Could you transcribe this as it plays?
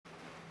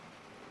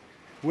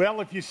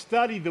Well, if you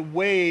study the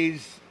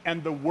ways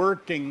and the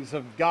workings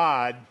of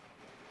God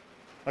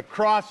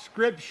across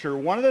Scripture,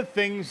 one of the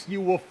things you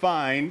will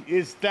find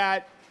is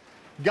that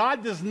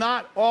God does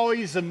not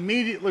always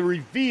immediately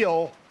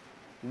reveal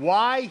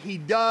why he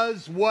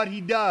does what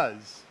he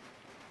does.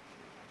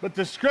 But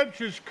the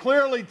Scriptures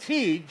clearly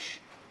teach,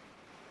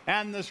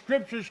 and the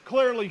Scriptures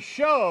clearly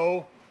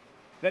show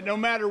that no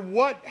matter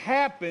what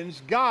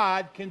happens,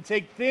 God can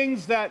take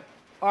things that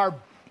are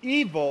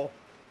evil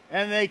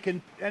and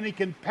he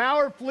can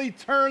powerfully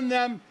turn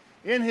them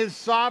in his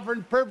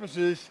sovereign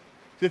purposes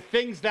to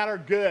things that are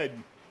good.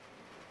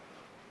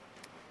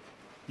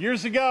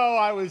 Years ago,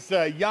 I was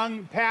a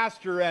young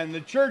pastor, and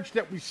the church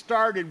that we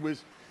started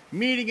was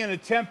meeting in a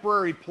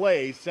temporary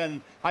place,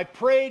 and I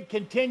prayed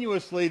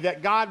continuously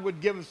that God would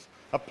give us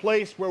a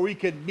place where we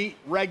could meet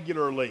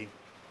regularly.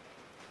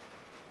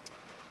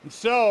 And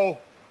so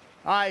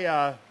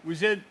I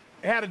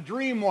had a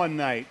dream one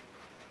night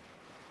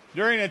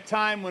during a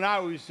time when I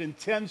was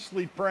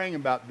intensely praying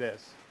about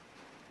this.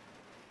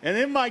 And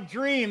in my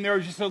dream, there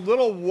was just a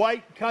little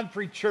white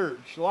country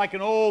church, like an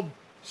old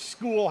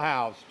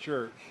schoolhouse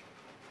church.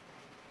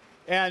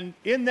 And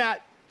in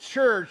that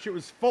church, it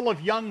was full of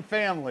young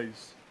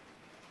families.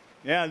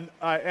 And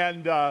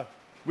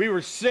we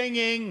were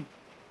singing,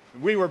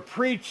 we were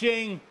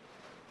preaching,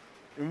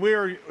 and we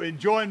were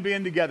enjoying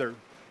being together.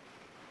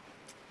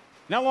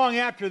 Not long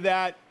after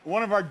that,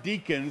 one of our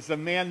deacons, a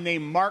man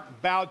named Mark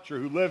Boucher,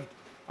 who lived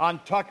on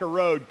Tucker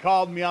Road,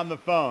 called me on the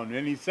phone,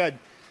 and he said,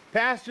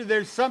 "Pastor,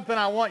 there's something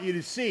I want you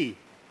to see."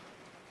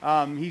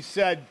 He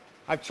said,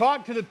 "I've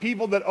talked to the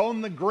people that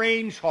own the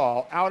Grange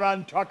Hall out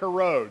on Tucker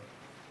Road,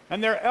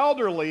 and they're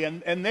elderly,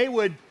 and they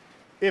would,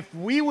 if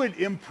we would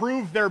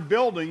improve their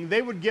building,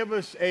 they would give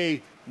us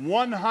a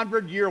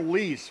 100-year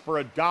lease for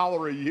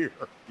 $1 a year,"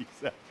 he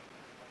said.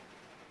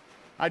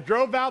 I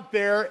drove out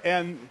there,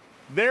 and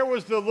there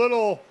was the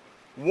little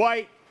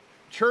white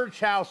church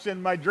house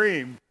in my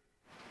dream.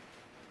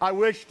 I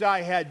wished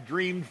I had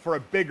dreamed for a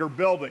bigger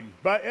building.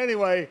 But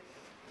anyway,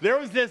 there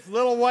was this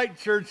little white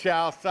church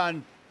house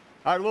on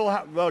our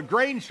little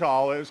Grange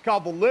Hall. It was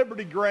called the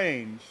Liberty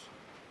Grange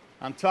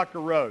on Tucker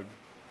Road.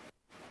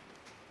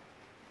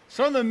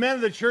 Some of the men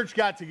of the church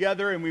got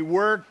together, and we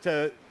worked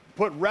to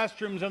put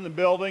restrooms in the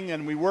building,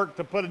 and we worked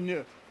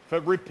to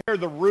repair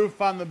the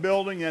roof on the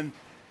building, and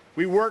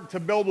we worked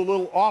to build a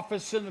little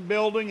office in the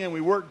building, and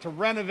we worked to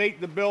renovate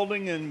the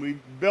building, and we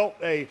built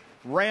a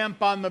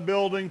ramp on the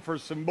building for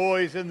some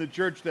boys in the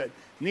church that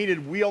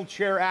needed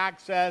wheelchair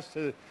access.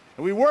 And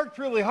we worked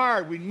really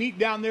hard. We'd meet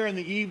down there in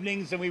the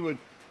evenings, and we would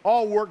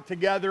all work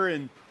together,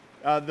 and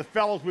the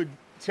fellows would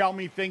tell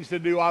me things to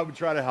do. I would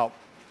try to help.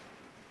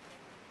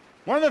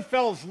 One of the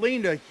fellows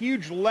leaned a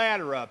huge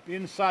ladder up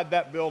inside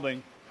that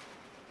building,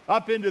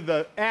 up into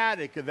the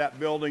attic of that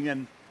building,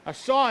 and I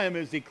saw him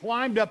as he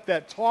climbed up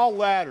that tall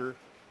ladder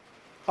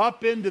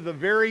up into the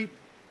very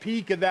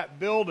peak of that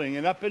building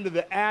and up into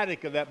the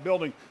attic of that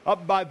building,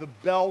 up by the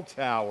bell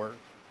tower.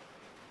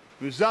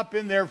 He was up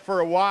in there for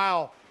a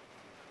while,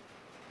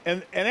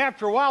 and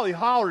after a while he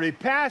hollered, "Hey,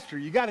 Pastor,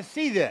 you got to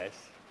see this.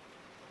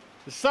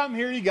 There's something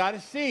here you got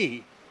to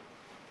see."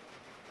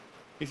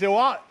 He said,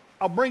 "Well,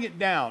 I'll bring it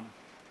down."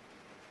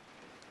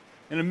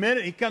 In a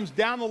minute, he comes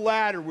down the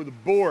ladder with a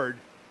board,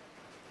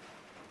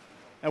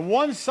 and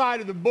one side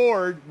of the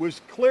board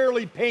was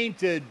clearly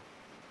painted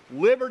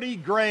Liberty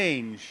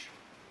Grange.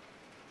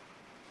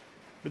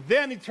 But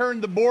then he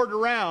turned the board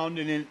around,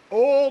 and in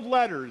old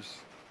letters,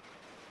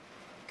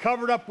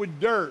 covered up with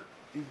dirt,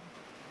 he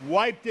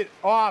wiped it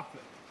off,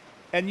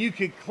 and you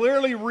could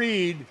clearly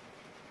read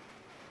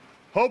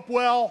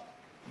Hopewell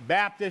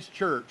Baptist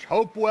Church.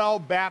 Hopewell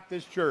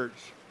Baptist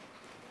Church.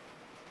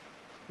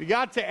 We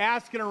got to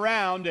asking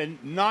around,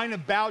 and Nina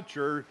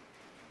Boucher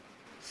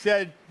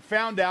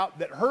found out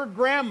that her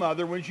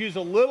grandmother, when she was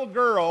a little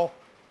girl,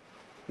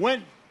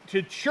 went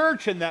to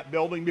church in that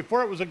building.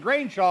 Before it was a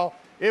Grange Hall,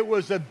 it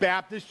was a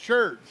Baptist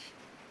church.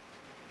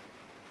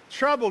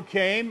 Trouble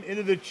came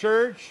into the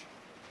church,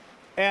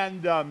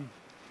 and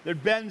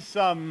there'd been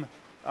some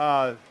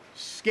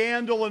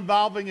scandal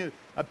involving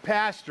a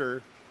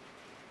pastor,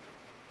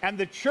 and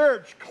the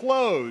church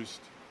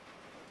closed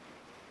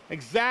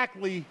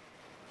exactly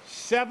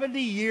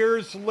 70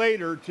 years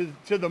later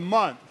to the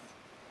month.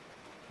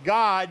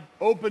 God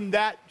opened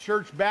that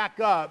church back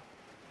up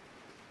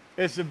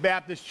as a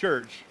Baptist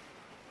church.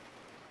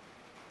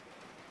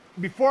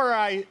 Before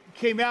I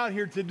came out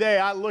here today,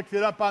 I looked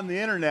it up on the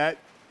internet,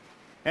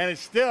 and it's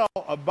still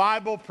a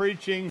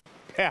Bible-preaching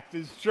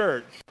Baptist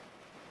church.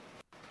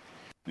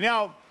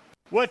 Now,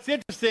 what's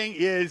interesting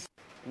is,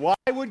 why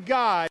would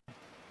God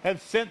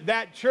have sent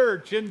that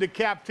church into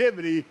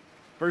captivity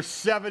for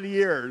 70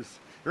 years?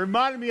 It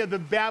reminded me of the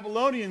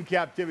Babylonian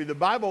captivity. The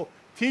Bible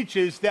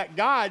teaches that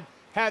God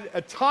had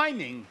a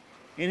timing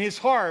in his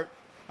heart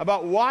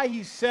about why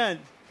he sent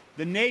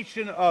the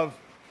nation of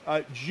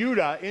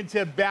Judah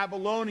into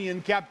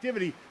Babylonian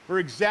captivity for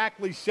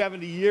exactly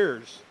 70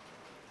 years.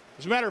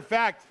 As a matter of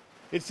fact,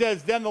 it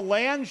says, "Then the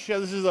land shall,"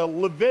 this is a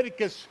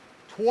Leviticus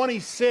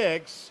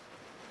 26,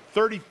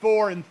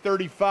 34 and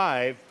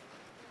 35,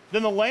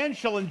 Then the land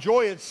shall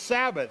enjoy its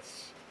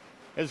Sabbaths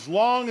as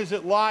long as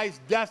it lies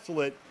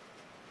desolate,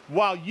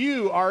 while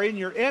you are in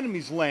your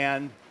enemy's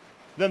land.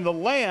 Then the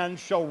land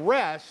shall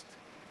rest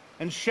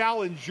and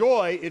shall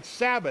enjoy its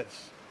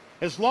Sabbaths.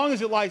 As long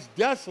as it lies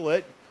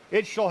desolate,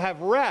 it shall have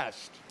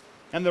rest,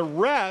 and the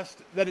rest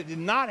that it did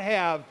not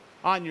have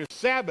on your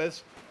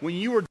Sabbaths when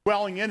you were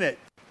dwelling in it.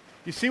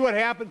 You see what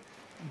happened?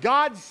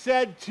 God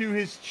said to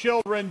his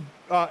children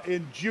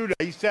in Judah,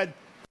 he said,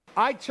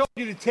 I told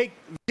you to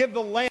give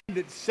the land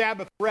its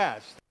Sabbath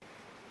rest.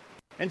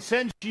 And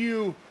since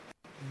you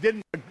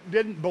didn't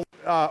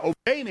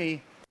obey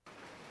me,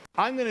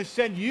 I'm going to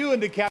send you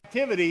into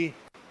captivity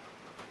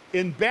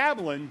in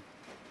Babylon,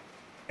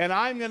 and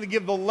I'm going to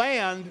give the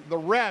land the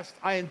rest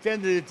I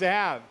intended it to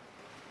have.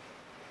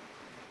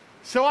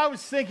 So I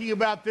was thinking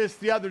about this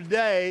the other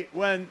day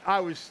when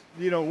I was,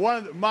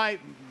 one of my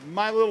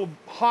little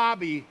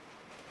hobby,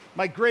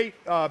 my great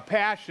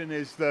passion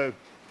is the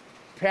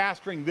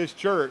pastoring this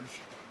church,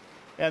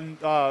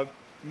 and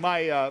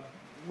my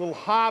little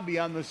hobby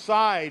on the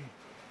side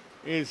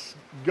is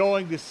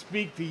going to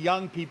speak to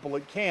young people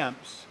at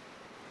camps.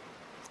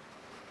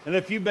 And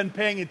if you've been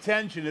paying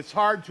attention, it's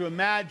hard to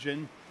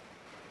imagine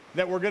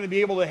that we're going to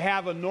be able to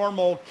have a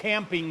normal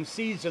camping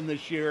season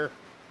this year.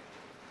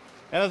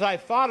 And as I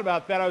thought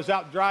about that, I was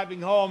out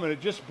driving home, and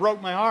it just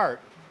broke my heart.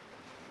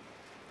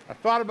 I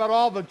thought about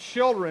all the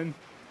children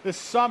this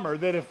summer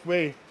that if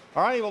we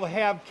are unable to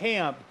have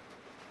camp,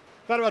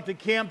 I thought about the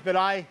camp that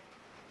I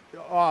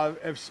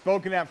have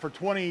spoken at for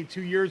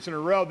 22 years in a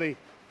row.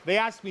 They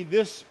asked me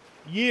this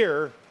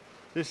year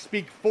to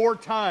speak 4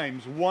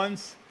 times,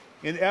 once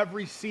in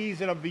every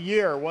season of the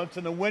year, once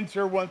in the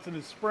winter, once in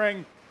the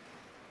spring,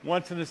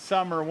 once in the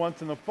summer,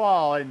 once in the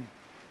fall. And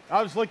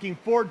I was looking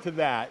forward to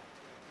that.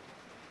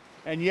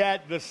 And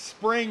yet the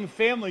spring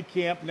family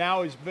camp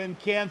now has been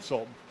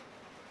canceled.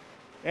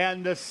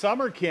 And the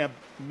summer camp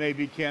may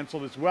be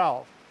canceled as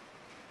well.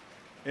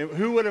 And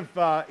who would have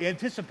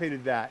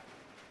anticipated that?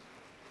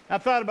 I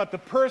thought about the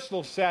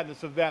personal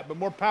sadness of that, but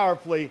more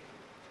powerfully,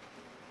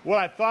 what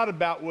I thought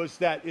about was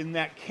that in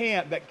that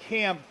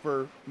camp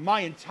for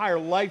my entire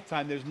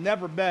lifetime, there's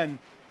never been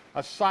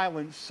a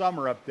silent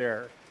summer up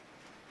there.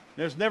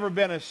 There's never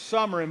been a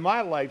summer in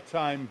my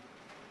lifetime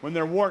when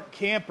there weren't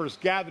campers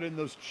gathered in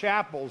those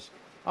chapels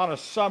on a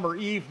summer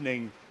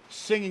evening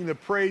singing the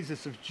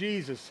praises of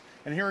Jesus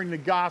and hearing the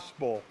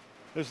gospel.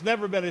 There's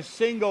never been a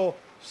single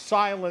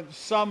silent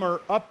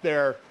summer up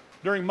there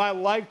during my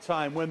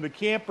lifetime when the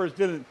campers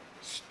didn't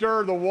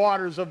stir the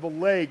waters of the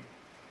lake,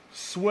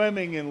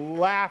 swimming and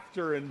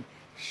laughter and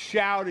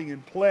shouting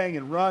and playing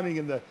and running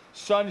in the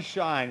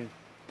sunshine, and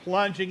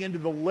plunging into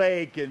the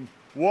lake and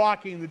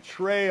walking the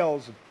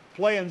trails, and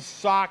playing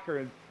soccer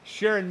and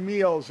sharing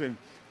meals and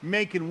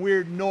making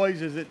weird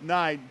noises at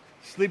night,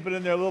 sleeping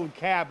in their little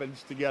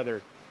cabins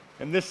together.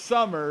 And this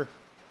summer,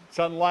 it's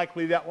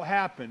unlikely that will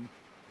happen.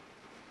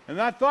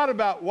 And I thought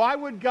about, why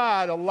would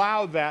God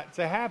allow that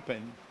to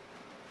happen?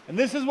 And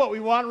this is what we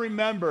want to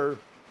remember,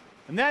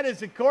 and that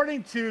is,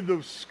 according to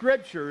the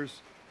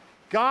scriptures,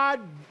 God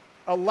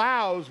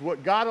allows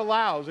what God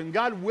allows, and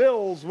God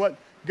wills what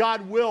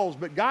God wills,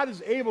 but God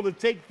is able to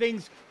take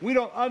things we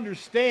don't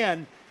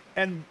understand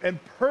and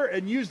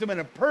use them in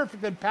a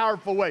perfect and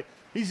powerful way.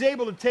 He's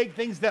able to take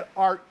things that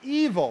are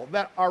evil,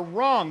 that are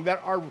wrong,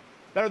 that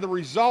are the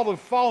result of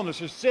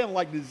fallenness or sin,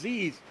 like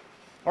disease,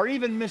 or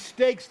even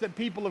mistakes that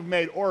people have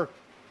made, or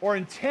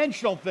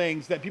intentional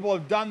things that people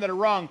have done that are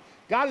wrong.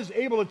 God is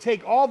able to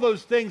take all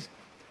those things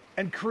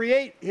and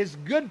create his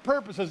good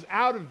purposes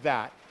out of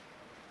that.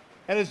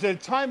 And it's at a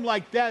time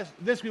like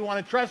this we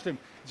want to trust him.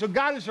 So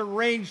God has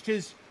arranged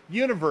his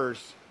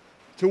universe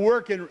to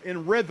work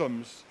in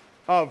rhythms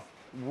of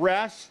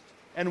rest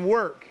and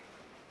work,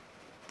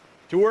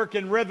 to work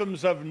in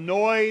rhythms of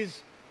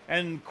noise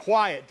and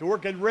quiet, to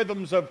work in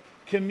rhythms of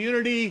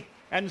community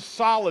and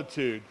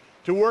solitude,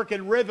 to work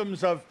in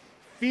rhythms of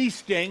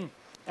feasting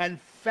and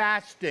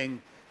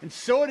fasting. And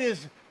so it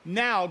is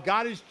now.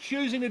 God is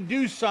choosing to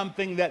do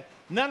something that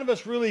none of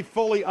us really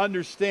fully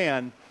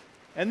understand.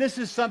 And this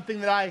is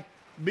something that I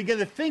begin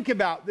to think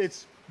about.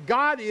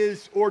 God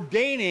is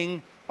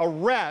ordaining a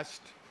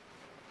rest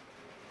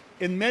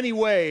in many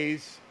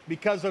ways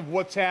because of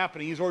what's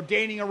happening. He's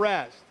ordaining a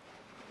rest.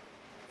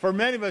 For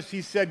many of us,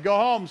 he said, go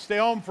home, stay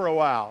home for a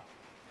while.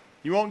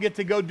 You won't get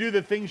to go do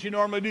the things you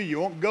normally do. You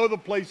won't go the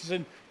places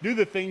and do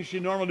the things you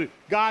normally do.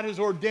 God has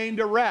ordained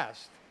a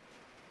rest.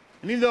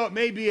 And even though it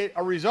may be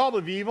a result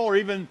of evil, or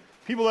even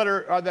people that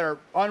are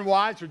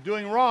unwise or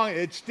doing wrong,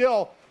 it's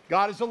still,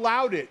 God has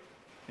allowed it.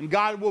 And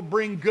God will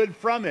bring good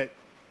from it.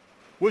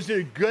 Was it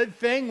a good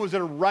thing? Was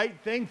it a right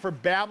thing for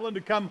Babylon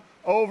to come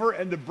over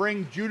and to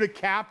bring Judah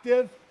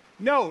captive?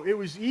 No, it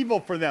was evil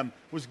for them.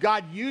 Was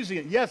God using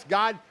it? Yes,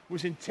 God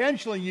was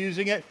intentionally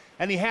using it,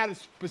 and he had a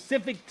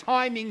specific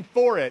timing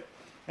for it.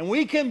 And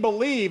we can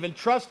believe and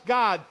trust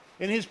God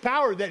in his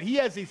power that he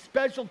has a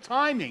special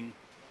timing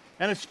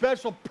and a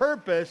special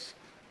purpose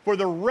for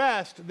the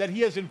rest that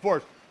he has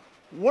enforced.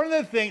 one of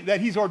the things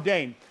that he's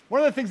ordained,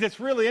 one of the things that's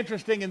really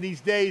interesting in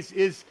these days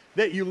is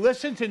that you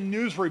listen to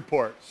news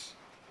reports.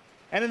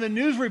 And in the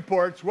news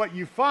reports, what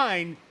you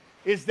find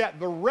is that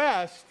the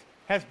rest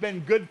has been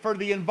good for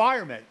the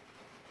environment.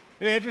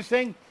 Isn't it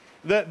interesting?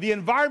 The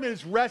environment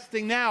is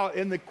resting now.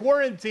 In the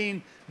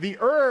quarantine, the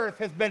earth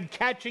has been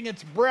catching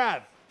its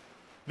breath.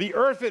 The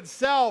earth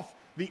itself,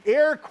 the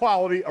air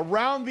quality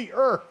around the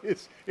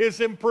earth is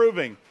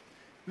improving.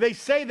 They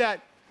say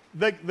that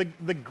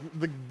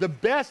the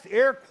best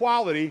air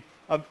quality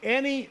of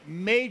any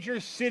major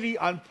city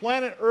on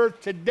planet Earth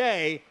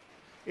today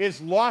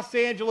is Los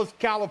Angeles,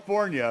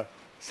 California,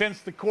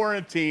 since the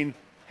quarantine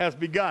has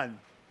begun.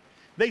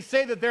 They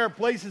say that there are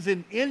places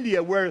in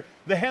India where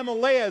the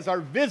Himalayas are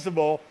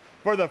visible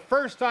for the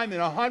first time in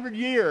 100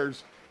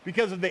 years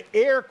because of the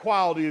air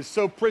quality is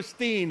so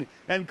pristine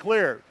and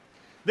clear.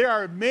 There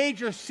are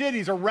major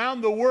cities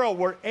around the world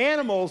where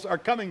animals are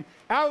coming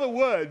out of the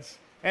woods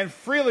and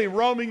freely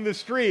roaming the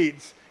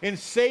streets in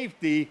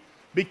safety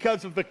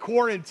because of the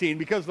quarantine,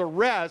 because of the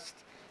rest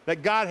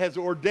that God has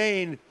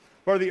ordained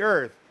for the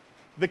earth.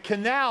 The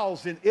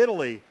canals in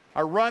Italy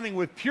are running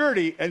with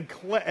purity and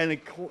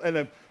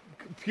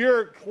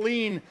pure,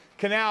 clean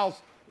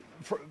canals,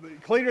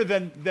 cleaner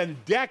than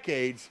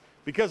decades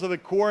because of the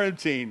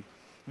quarantine.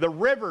 The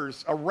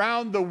rivers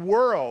around the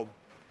world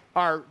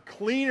are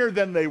cleaner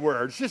than they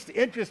were. It's just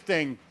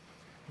interesting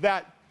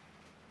that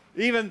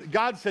even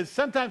God says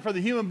sometimes for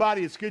the human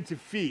body it's good to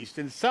feast,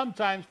 and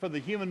sometimes for the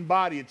human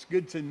body it's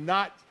good to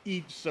not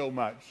eat so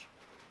much.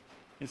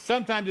 And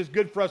sometimes it's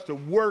good for us to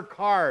work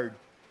hard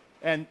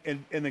and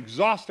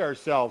exhaust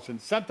ourselves,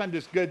 and sometimes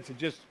it's good to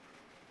just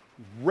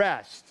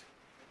rest.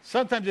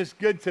 Sometimes it's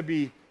good to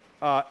be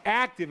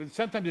active, and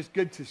sometimes it's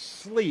good to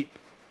sleep.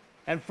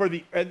 And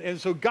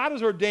so God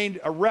has ordained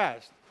a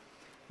rest.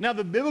 Now,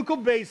 the biblical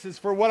basis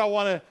for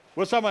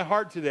what's on my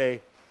heart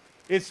today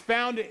is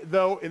found,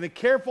 though, in the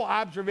careful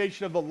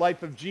observation of the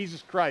life of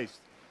Jesus Christ.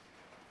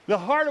 The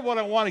heart of what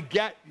I want to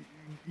get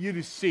you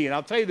to see, and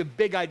I'll tell you the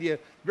big idea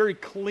very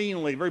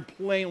cleanly, very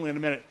plainly in a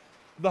minute.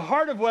 The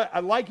heart of what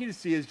I'd like you to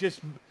see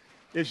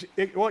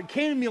it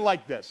came to me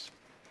like this.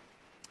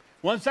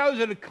 Once I was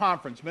at a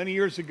conference many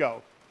years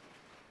ago,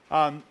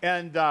 one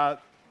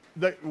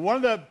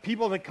of the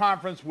people at the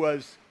conference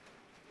was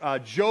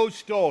Joe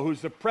Stoll,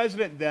 who's the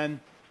president then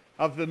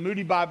of the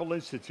Moody Bible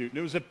Institute. And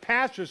it was a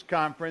pastor's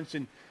conference,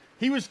 and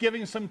he was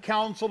giving some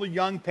counsel to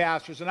young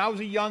pastors. And I was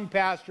a young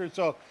pastor,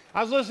 so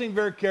I was listening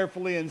very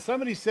carefully. And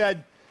somebody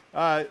said,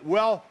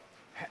 well,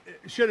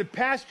 should a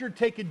pastor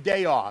take a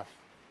day off?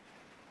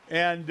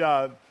 And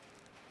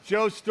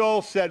Joe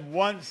Stoll said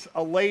once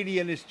a lady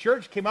in his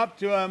church came up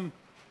to him,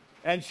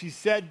 and she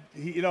said,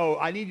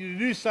 I need you to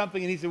do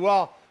something. And he said,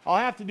 well, I'll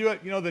have to do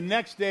it, the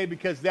next day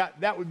because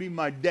that would be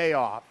my day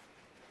off.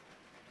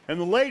 And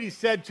the lady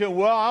said to him,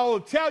 well, I will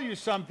tell you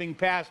something,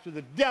 Pastor.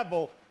 The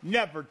devil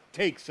never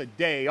takes a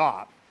day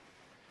off.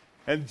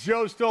 And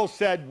Joe Stoll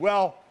said,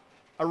 well,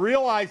 I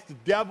realize the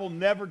devil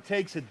never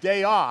takes a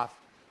day off,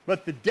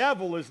 but the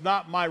devil is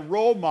not my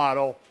role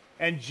model,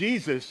 and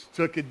Jesus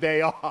took a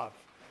day off.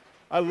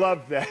 I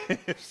love that.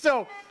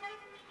 So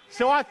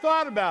I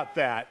thought about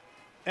that,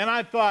 and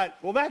I thought,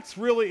 well, that's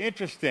really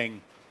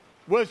interesting.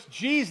 Did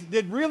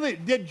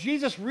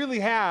Jesus really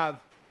have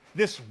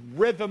this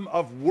rhythm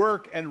of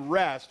work and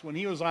rest when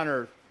he was on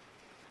earth?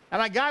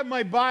 And I got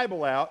my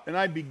Bible out and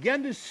I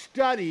began to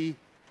study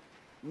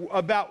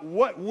about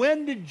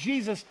when did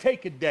Jesus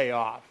take a day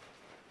off?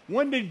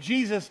 When did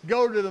Jesus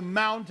go to the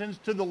mountains,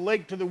 to the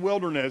lake, to the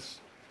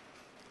wilderness?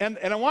 And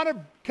I want to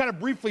kind of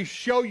briefly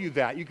show you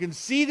that. You can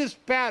see this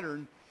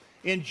pattern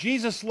in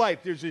Jesus' life.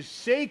 There's a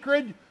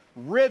sacred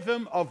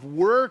rhythm of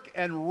work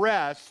and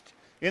rest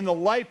in the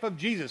life of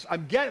Jesus.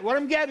 What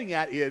I'm getting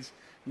at is,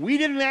 we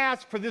didn't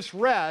ask for this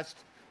rest,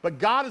 but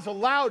God has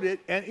allowed it,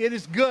 and it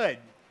is good.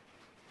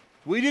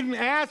 We didn't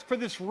ask for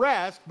this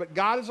rest, but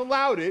God has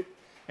allowed it,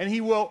 and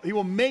He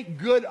will make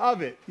good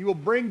of it. He will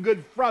bring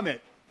good from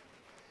it.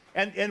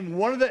 And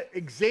one of the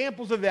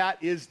examples of that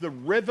is the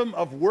rhythm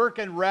of work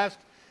and rest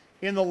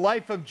in the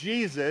life of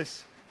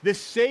Jesus,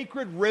 this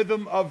sacred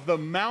rhythm of the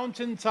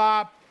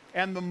mountaintop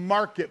and the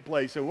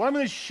marketplace. So what I'm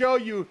going to show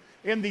you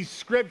in these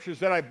scriptures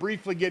that I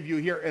briefly give you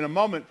here in a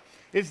moment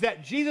is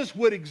that Jesus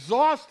would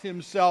exhaust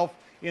himself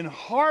in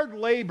hard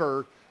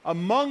labor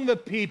among the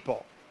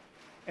people.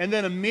 And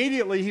then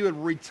immediately he would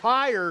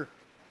retire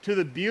to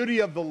the beauty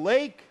of the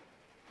lake,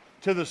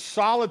 to the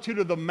solitude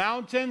of the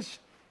mountains,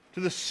 to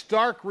the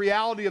stark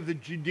reality of the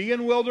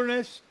Judean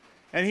wilderness,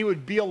 and he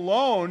would be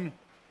alone,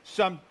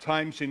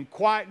 sometimes in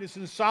quietness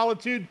and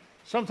solitude,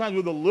 sometimes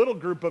with a little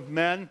group of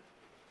men.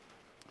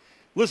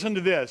 Listen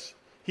to this.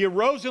 He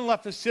arose and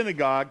left the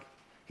synagogue.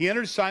 He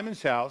entered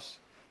Simon's house.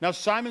 Now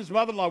Simon's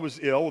mother-in-law was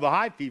ill with a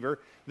high fever.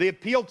 They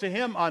appealed to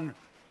him on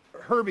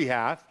her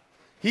behalf.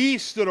 He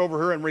stood over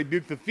her and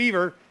rebuked the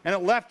fever, and it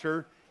left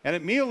her. And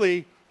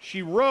immediately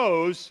she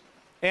rose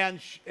and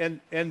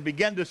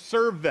began to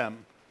serve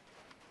them.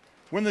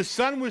 When the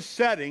sun was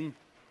setting,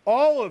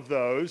 all of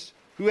those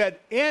who had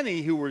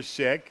any who were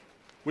sick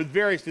with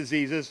various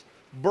diseases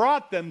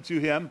brought them to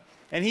him,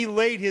 and he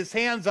laid his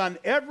hands on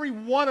every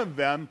one of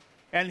them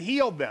and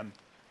healed them.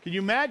 Can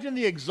you imagine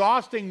the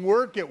exhausting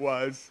work it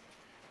was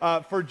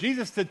for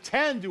Jesus to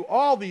tend to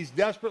all these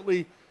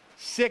desperately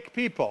sick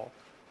people?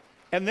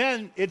 And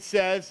then it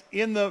says,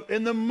 in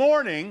the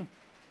morning,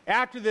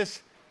 after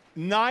this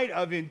night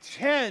of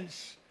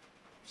intense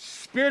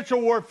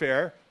spiritual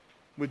warfare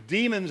with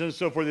demons and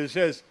so forth, it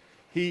says,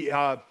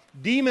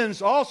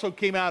 demons also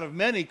came out of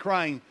many,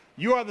 crying,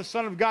 "You are the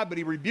Son of God," but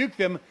he rebuked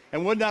them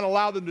and would not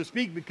allow them to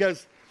speak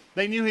because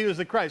they knew he was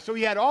the Christ. So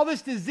he had all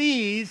this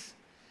disease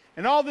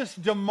and all this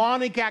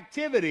demonic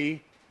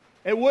activity.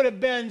 It would have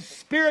been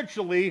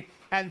spiritually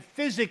and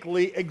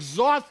physically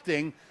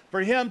exhausting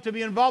for him to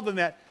be involved in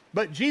that.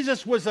 But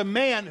Jesus was a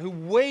man who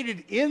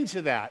waded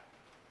into that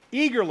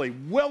eagerly,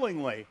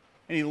 willingly,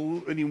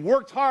 and he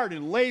worked hard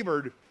and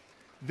labored.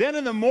 Then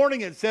in the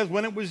morning, it says,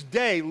 when it was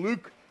day,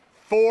 Luke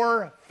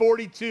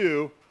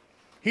 4:42,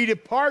 he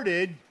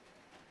departed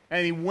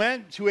and he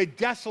went to a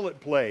desolate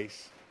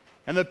place.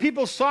 And the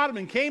people sought him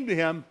and came to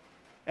him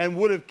and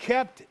would have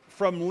kept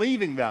from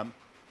leaving them.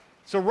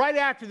 So right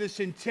after this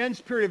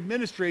intense period of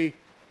ministry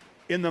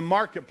in the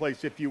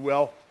marketplace, if you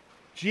will,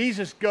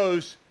 Jesus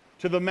goes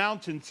to the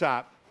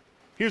mountaintop.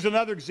 Here's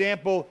another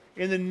example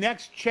in the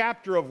next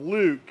chapter of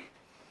Luke.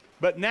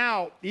 But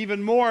now,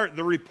 even more,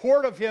 the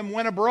report of him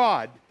went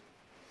abroad,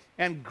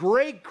 and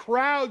great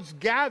crowds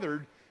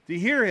gathered to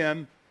hear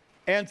him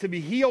and to be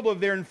healed of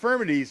their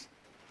infirmities.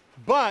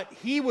 But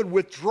he would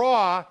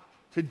withdraw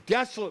to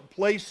desolate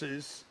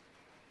places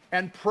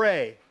and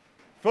pray.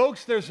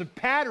 Folks, there's a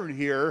pattern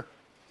here.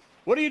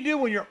 What do you do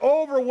when you're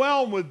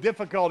overwhelmed with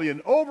difficulty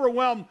and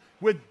overwhelmed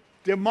with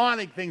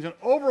demonic things and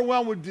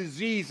overwhelmed with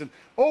disease and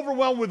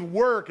overwhelmed with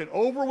work and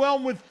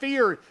overwhelmed with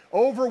fear,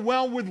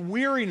 overwhelmed with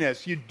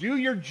weariness? You do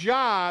your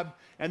job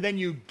and then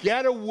you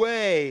get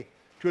away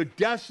to a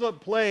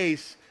desolate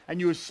place and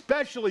you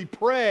especially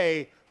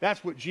pray.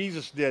 That's what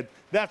Jesus did.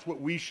 That's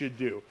what we should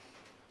do.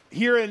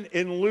 Here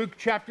in Luke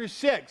chapter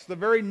 6, the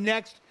very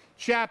next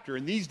chapter,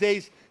 in these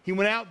days he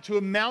went out to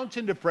a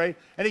mountain to pray,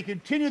 and he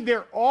continued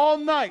there all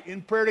night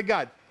in prayer to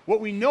God.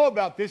 What we know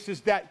about this is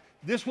that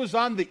this was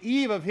on the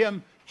eve of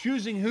him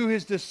choosing who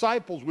his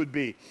disciples would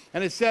be.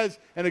 And it says,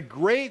 and a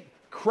great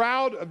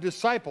crowd of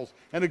disciples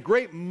and a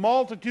great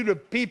multitude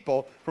of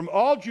people from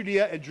all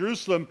Judea and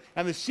Jerusalem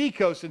and the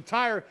seacoast and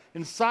Tyre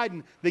and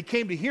Sidon, they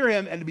came to hear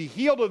him and to be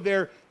healed of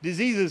their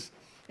diseases.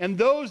 And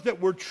those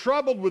that were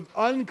troubled with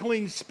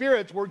unclean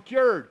spirits were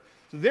cured.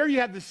 So there you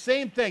have the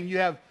same thing. You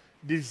have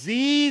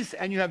disease,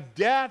 and you have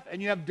death,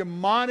 and you have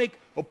demonic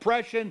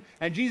oppression,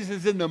 and Jesus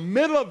is in the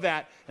middle of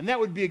that, and that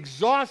would be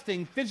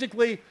exhausting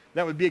physically,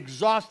 that would be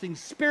exhausting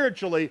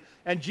spiritually,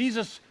 and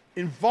Jesus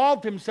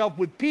involved himself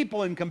with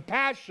people in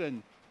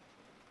compassion.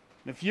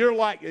 And if you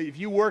work, if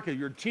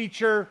you're a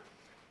teacher,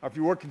 or if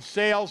you work in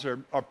sales, or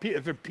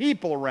if there are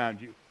people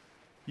around you,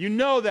 you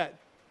know that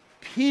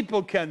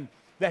people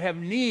that have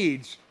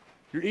needs,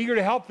 you're eager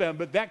to help them,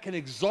 but that can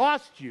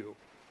exhaust you.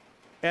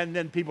 And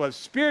then people have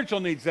spiritual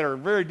needs that are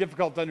very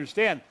difficult to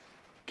understand,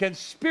 can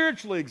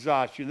spiritually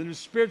exhaust you. Then the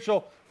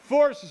spiritual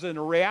forces and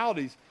the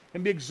realities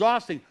can be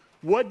exhausting.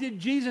 What did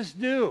Jesus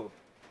do?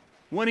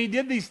 When he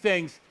did these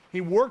things,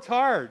 he worked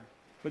hard,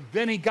 but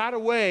then he got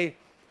away.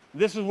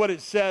 This is what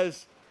it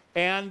says,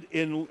 and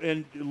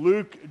in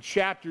Luke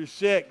chapter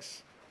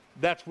 6,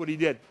 that's what he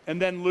did.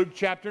 And then Luke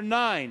chapter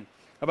 9,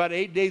 about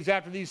 8 days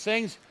after these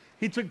things,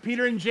 he took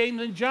Peter and James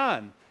and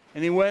John,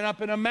 and he went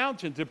up in a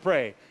mountain to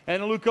pray.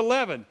 And in Luke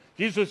 11,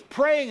 Jesus was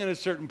praying in a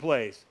certain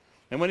place.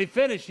 And when he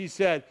finished,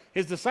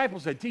 his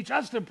disciples said, "Teach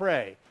us to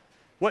pray."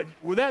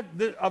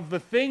 Of the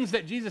things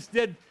that Jesus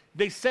did,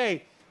 they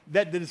say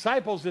that the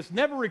disciples, it's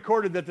never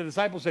recorded that the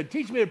disciples said,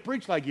 "Teach me to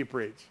preach like you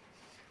preach."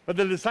 But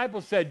the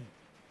disciples said,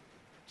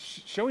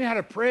 "Show me how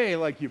to pray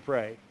like you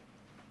pray."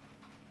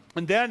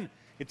 And then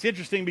it's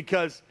interesting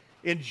because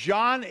in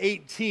John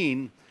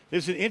 18,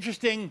 there's an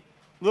interesting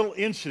little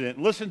incident.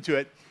 Listen to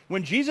it.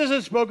 When Jesus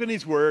had spoken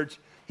these words,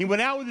 he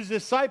went out with his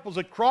disciples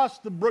across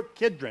the brook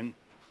Kidron,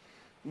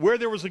 where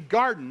there was a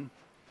garden,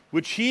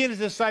 which he and his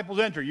disciples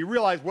entered. You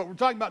realize what we're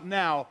talking about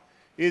now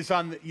is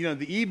on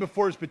the eve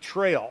before his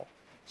betrayal.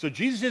 So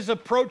Jesus is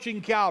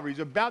approaching Calvary. He's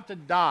about to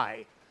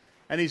die.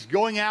 And he's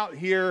going out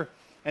here,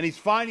 and he's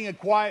finding a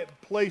quiet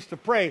place to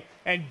pray.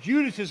 And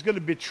Judas is going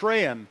to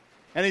betray him.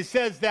 And it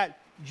says that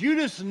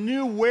Judas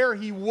knew where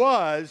he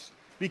was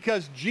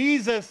because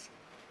Jesus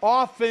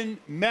often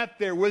met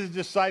there with his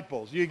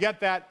disciples. You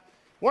get that?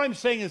 What I'm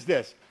saying is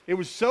this. It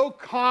was so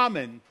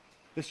common,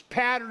 this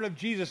pattern of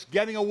Jesus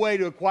getting away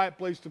to a quiet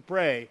place to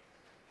pray,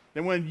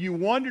 that when you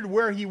wondered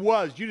where he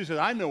was, Judas said,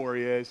 "I know where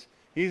he is.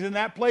 He's in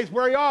that place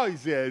where he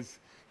always is.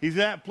 He's in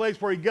that place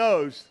where he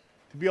goes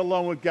to be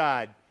alone with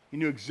God." He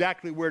knew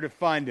exactly where to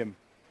find him.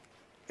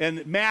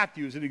 And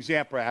Matthew is an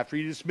example. After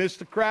he dismissed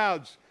the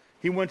crowds,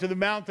 he went to the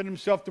mountain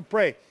himself to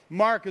pray.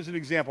 Mark is an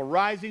example.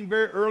 Rising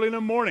very early in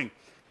the morning,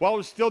 while it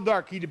was still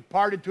dark, he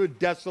departed to a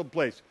desolate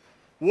place.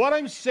 What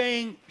I'm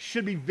saying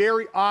should be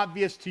very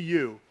obvious to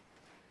you.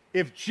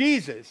 If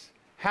Jesus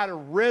had a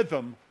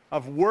rhythm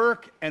of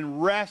work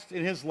and rest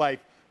in his life,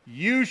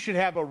 you should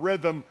have a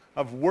rhythm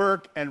of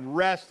work and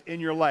rest in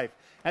your life.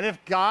 And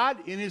if God,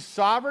 in his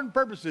sovereign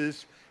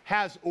purposes,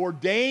 has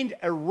ordained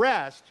a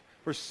rest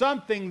for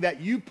something that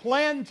you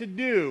plan to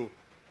do,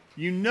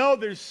 you know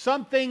there's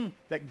something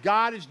that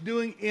God is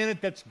doing in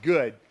it that's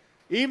good.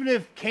 Even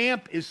if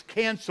camp is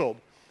canceled,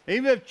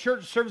 even if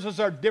church services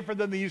are different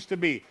than they used to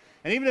be,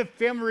 and even if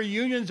family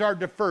reunions are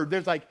deferred,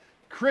 there's like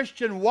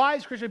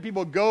wise Christian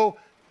people go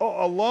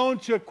alone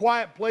to a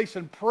quiet place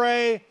and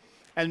pray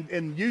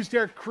and use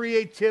their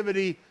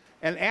creativity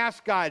and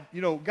ask God,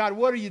 God,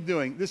 what are you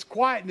doing? This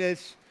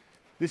quietness,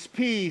 this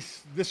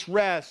peace, this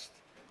rest,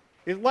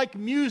 it's like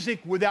music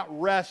without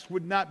rest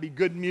would not be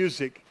good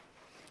music.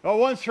 I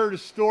once heard a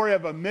story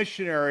of a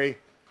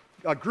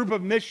group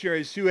of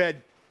missionaries who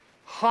had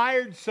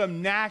hired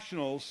some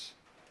nationals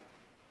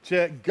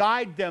to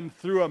guide them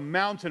through a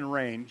mountain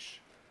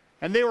range.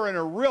 And they were in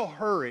a real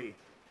hurry.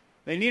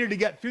 They needed to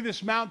get through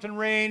this mountain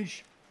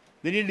range.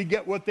 They needed to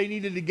get what they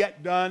needed to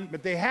get done.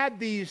 But they had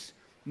these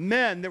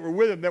men that were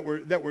with them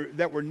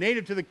that were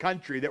native to the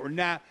country, that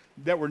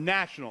were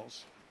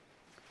nationals.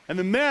 And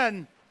the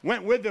men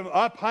went with them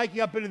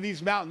hiking up into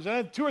these mountains. And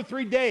in 2 or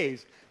 3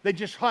 days, they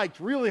just hiked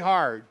really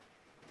hard.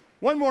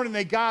 One morning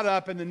they got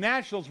up and the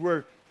nationals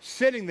were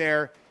sitting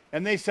there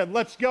and they said,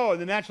 let's go.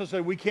 And the nationals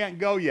said, we can't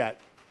go yet.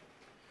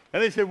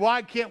 And they said,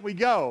 why can't we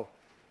go?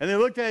 And they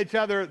looked at each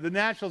other, the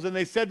nationals, and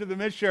they said to the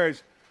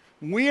missionaries,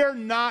 we are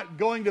not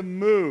going to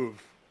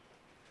move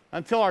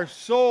until our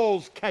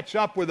souls catch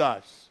up with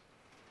us.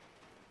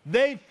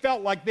 They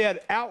felt like they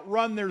had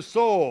outrun their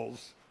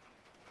souls.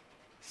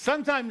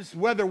 Sometimes,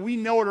 whether we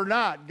know it or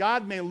not,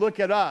 God may look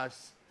at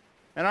us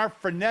and our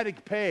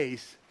frenetic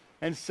pace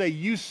and say,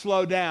 you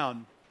slow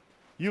down.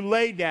 You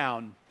lay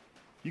down.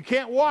 You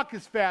can't walk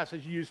as fast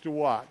as you used to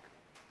walk.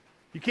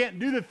 You can't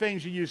do the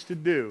things you used to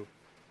do.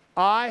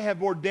 I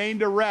have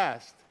ordained a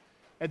rest.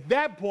 At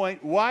that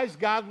point, wise,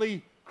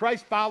 godly,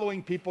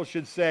 Christ-following people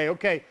should say,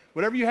 okay,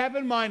 whatever you have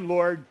in mind,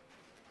 Lord,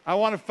 I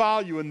want to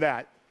follow you in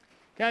that.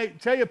 Can I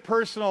tell you a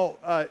personal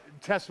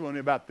testimony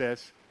about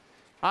this?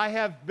 I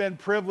have been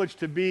privileged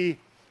to be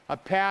a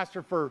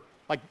pastor for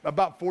like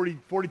about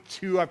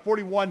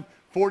 41,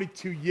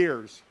 42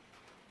 years.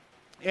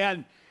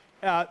 And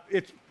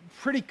it's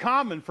pretty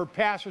common for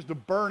pastors to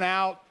burn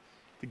out,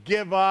 to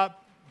give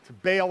up, to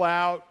bail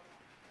out,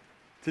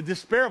 to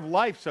despair of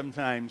life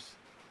sometimes.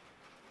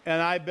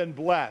 And I've been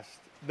blessed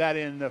that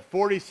in the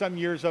 40-some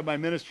years of my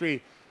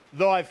ministry,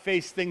 though I've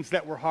faced things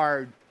that were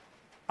hard,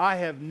 I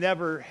have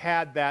never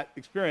had that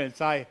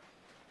experience.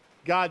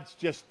 God's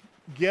just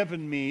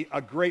given me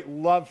a great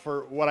love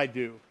for what I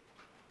do.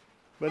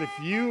 But if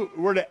you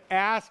were to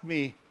ask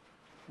me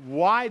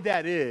why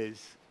that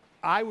is,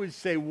 I would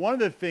say one of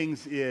the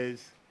things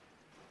is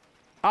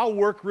I'll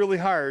work really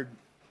hard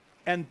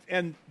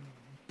and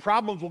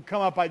problems will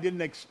come up I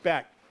didn't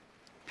expect.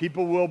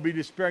 People will be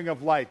despairing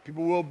of life.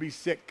 People will be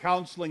sick.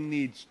 Counseling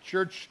needs,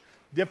 church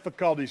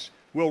difficulties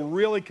will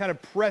really kind of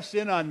press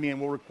in on me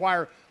and will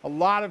require a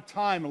lot of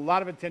time, a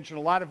lot of attention,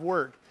 a lot of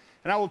work.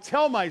 And I will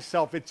tell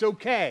myself it's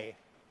okay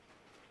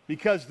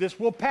because this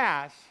will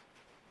pass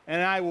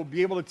and I will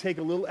be able to take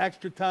a little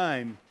extra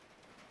time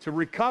to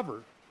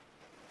recover.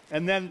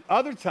 And then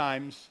other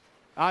times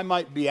I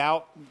might be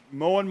out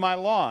mowing my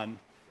lawn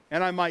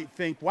and I might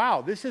think,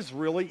 wow, this is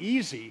really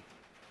easy.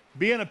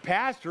 Being a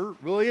pastor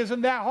really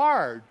isn't that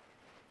hard.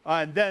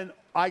 And then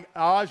I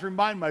always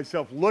remind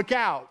myself, look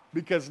out,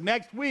 because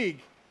next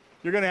week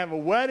you're going to have a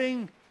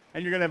wedding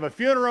and you're going to have a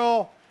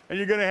funeral and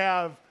you're going to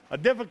have a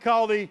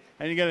difficulty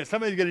and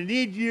somebody's going to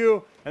need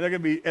you and they're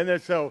going to be,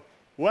 so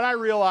what I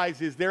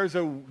realize is there's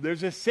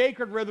a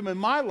sacred rhythm in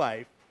my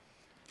life,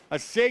 a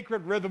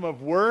sacred rhythm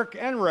of work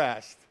and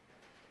rest.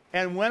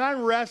 And when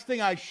I'm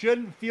resting, I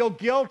shouldn't feel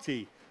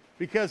guilty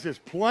because there's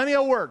plenty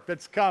of work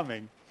that's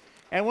coming.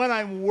 And when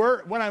I'm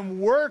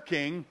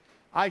working,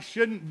 I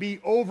shouldn't be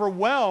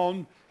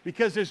overwhelmed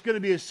because there's going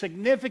to be a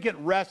significant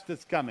rest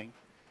that's coming.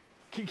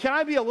 Can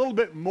I be a little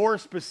bit more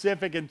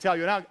specific and tell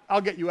you, and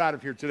I'll get you out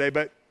of here today,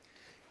 but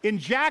in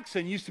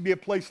Jackson used to be a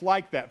place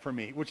like that for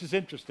me, which is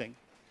interesting.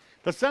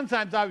 But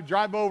sometimes I would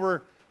drive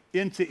over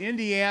into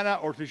Indiana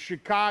or to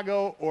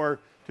Chicago or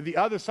to the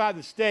other side of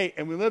the state,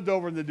 and we lived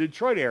over in the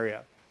Detroit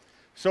area.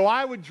 So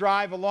I would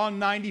drive along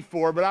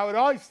 94, but I would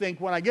always think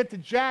when I get to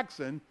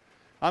Jackson,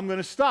 I'm going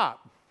to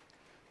stop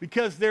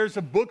because there's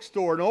a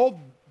bookstore, an old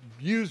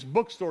used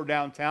bookstore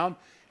downtown,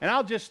 and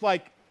I'll just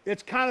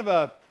it's kind of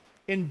a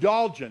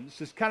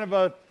indulgence. It's kind of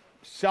a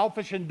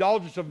selfish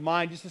indulgence of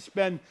mine just to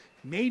spend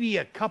maybe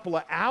a couple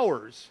of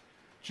hours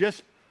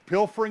just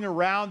pilfering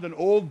around an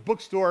old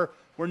bookstore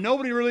where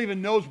nobody really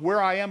even knows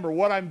where I am or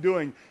what I'm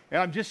doing.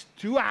 And I'm just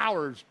 2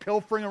 hours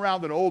pilfering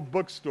around an old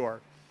bookstore.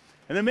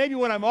 And then maybe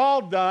when I'm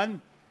all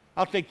done,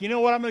 I'll think, you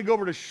know what, I'm going to go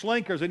over to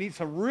Schlenker's and eat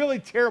some really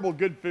terrible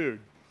good food.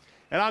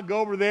 And I'll go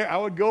over there. I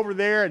would go over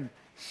there and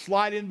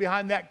slide in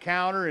behind that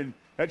counter and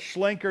at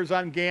Schlenker's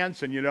on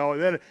Ganson,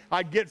 and then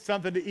I'd get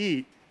something to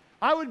eat.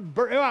 On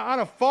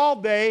a fall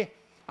day,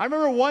 I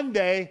remember one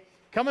day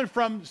coming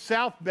from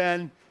South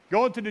Bend,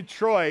 going to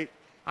Detroit,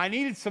 I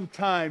needed some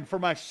time for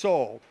my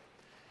soul.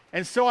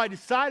 And so I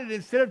decided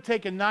instead of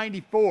taking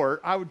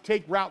 94, I would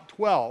take Route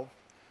 12,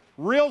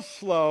 real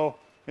slow,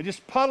 and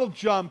just puddle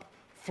jump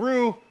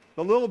through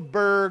the little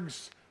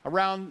burgs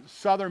around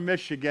southern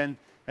Michigan,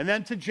 and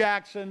then to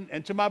Jackson,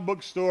 and to my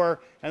bookstore,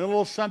 and a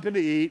little something to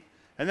eat,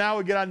 and then I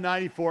would get on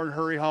 94 and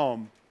hurry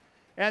home.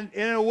 And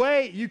in a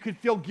way, you could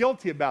feel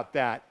guilty about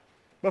that.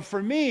 But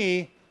for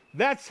me,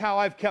 that's how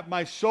I've kept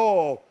my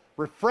soul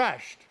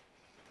refreshed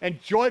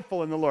and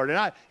joyful in the Lord.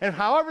 And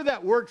however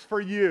that works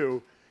for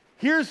you,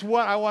 here's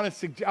what I want to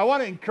suggest. I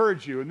want to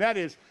encourage you, and that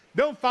is,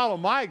 don't follow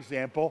my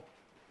example.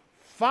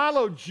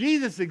 Follow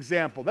Jesus'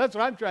 example. That's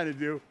what I'm trying to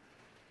do.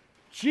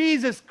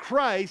 Jesus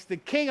Christ, the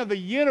King of the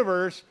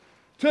universe,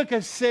 took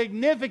a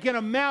significant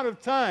amount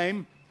of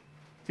time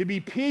to be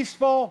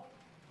peaceful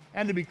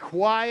and to be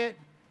quiet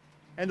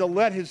and to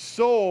let his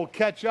soul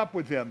catch up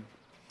with him.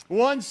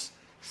 Once,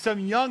 some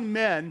young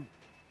men,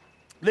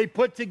 they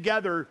put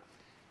together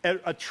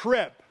a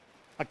trip,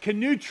 a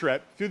canoe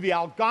trip through the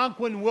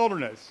Algonquin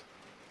wilderness.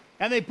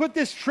 And they put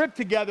this trip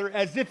together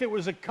as if it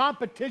was a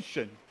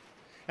competition.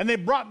 And they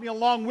brought me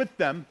along with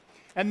them.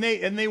 And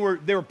they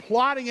were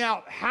plotting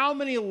out how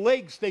many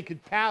lakes they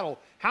could paddle,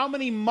 how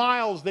many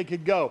miles they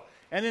could go.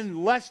 And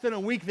in less than a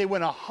week, they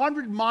went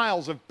 100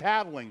 miles of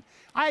paddling.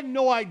 I had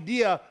no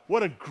idea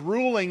what a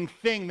grueling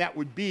thing that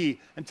would be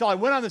until I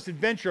went on this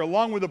adventure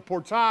along with a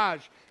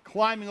portage,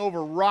 climbing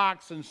over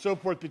rocks and so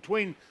forth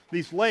between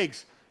these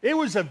lakes. It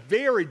was a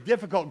very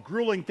difficult,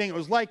 grueling thing. It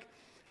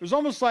was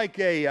almost like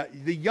the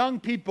young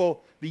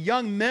people, the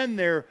young men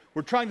there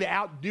were trying to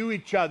outdo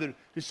each other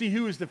to see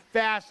who was the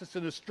fastest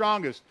and the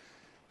strongest.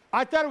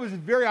 I thought it was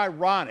very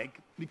ironic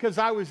because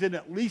I was in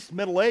at least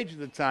middle age at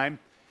the time.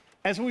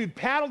 And so we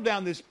paddled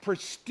down this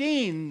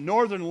pristine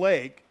northern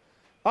lake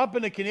up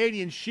in the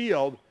Canadian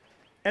Shield.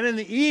 And in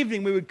the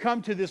evening, we would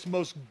come to this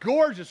most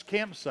gorgeous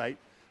campsite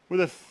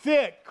with a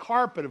thick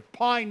carpet of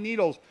pine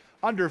needles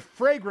under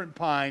fragrant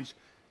pines.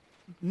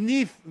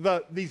 Beneath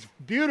these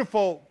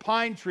beautiful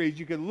pine trees,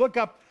 you could look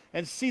up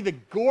and see the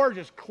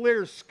gorgeous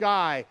clear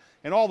sky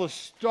and all the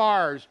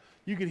stars.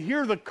 You could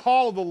hear the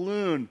call of the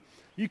loon.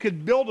 You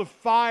could build a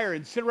fire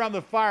and sit around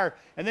the fire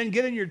and then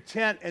get in your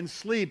tent and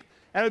sleep.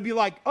 And it would be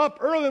like, up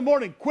early in the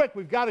morning, quick,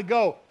 we've got to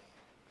go.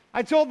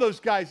 I told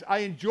those guys, I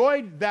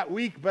enjoyed that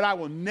week, but I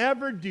will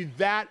never do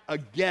that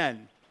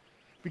again.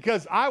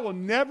 Because I will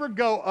never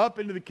go up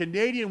into the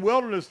Canadian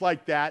wilderness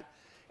like that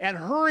and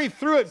hurry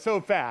through it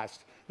so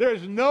fast.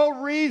 There's no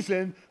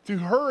reason to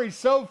hurry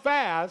so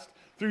fast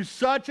through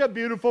such a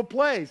beautiful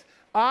place.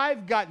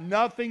 I've got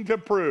nothing to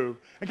prove.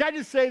 And can I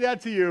just say that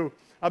to you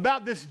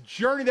about this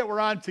journey that we're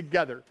on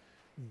together?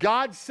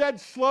 God said,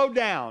 slow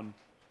down.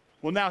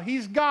 Well, now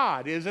he's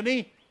God, isn't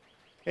he?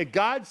 If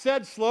God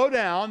said, slow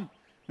down,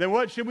 then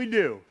what should we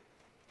do?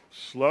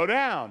 Slow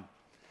down.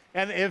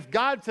 And if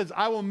God says,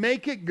 I will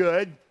make it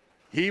good,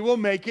 he will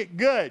make it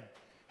good.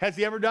 Has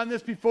he ever done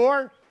this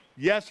before?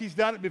 Yes, he's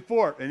done it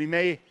before, and he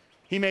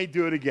may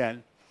do it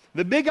again.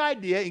 The big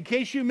idea, in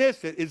case you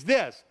missed it, is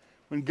this.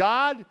 When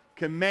God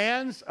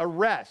commands a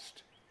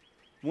rest,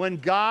 when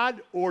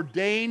God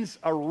ordains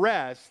a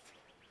rest,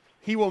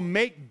 he will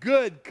make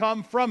good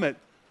come from it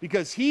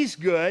because he's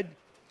good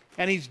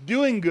and he's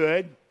doing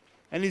good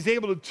and he's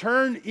able to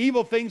turn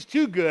evil things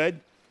to good,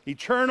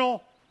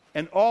 eternal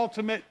and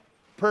ultimate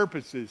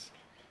purposes.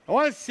 I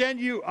want to send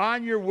you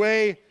on your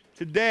way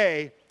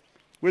today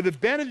with a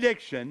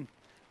benediction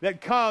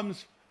that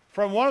comes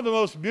from one of the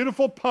most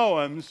beautiful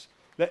poems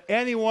that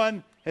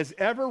anyone has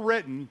ever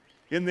written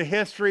in the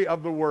history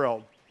of the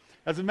world.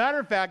 As a matter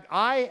of fact,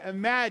 I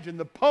imagine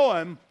the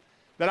poem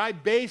that I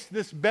based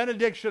this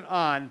benediction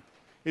on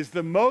is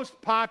the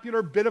most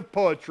popular bit of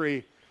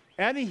poetry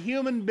any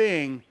human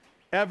being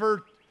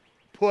ever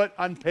put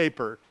on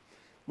paper.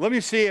 Let me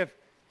see if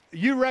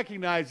you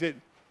recognize it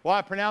while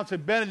I pronounce a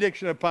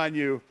benediction upon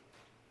you.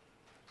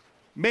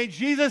 May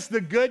Jesus,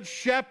 the Good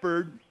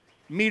Shepherd,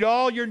 meet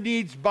all your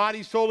needs,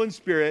 body, soul, and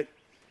spirit.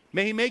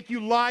 May he make you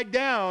lie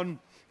down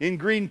in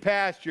green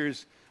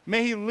pastures.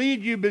 May he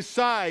lead you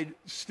beside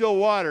still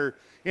water.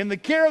 In the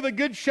care of the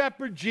Good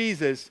Shepherd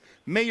Jesus,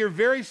 may your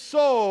very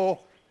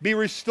soul be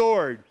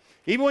restored.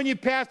 Even when you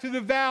pass through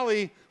the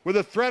valley where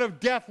the threat of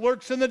death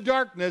lurks in the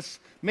darkness,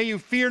 may you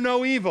fear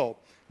no evil,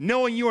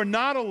 knowing you are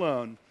not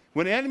alone.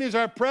 When enemies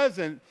are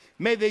present,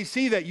 may they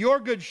see that your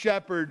Good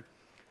Shepherd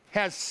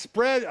has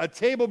spread a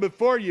table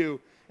before you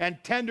and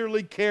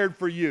tenderly cared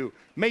for you.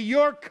 May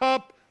your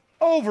cup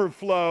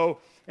overflow,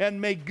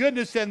 and may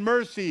goodness and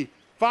mercy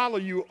follow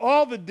you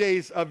all the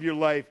days of your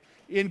life.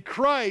 In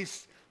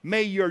Christ,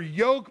 may your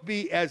yoke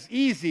be as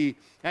easy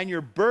and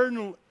your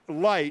burden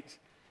light.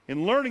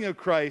 In learning of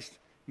Christ,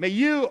 may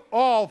you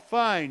all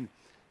find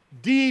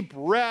deep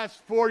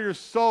rest for your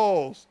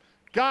souls.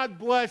 God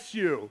bless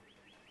you.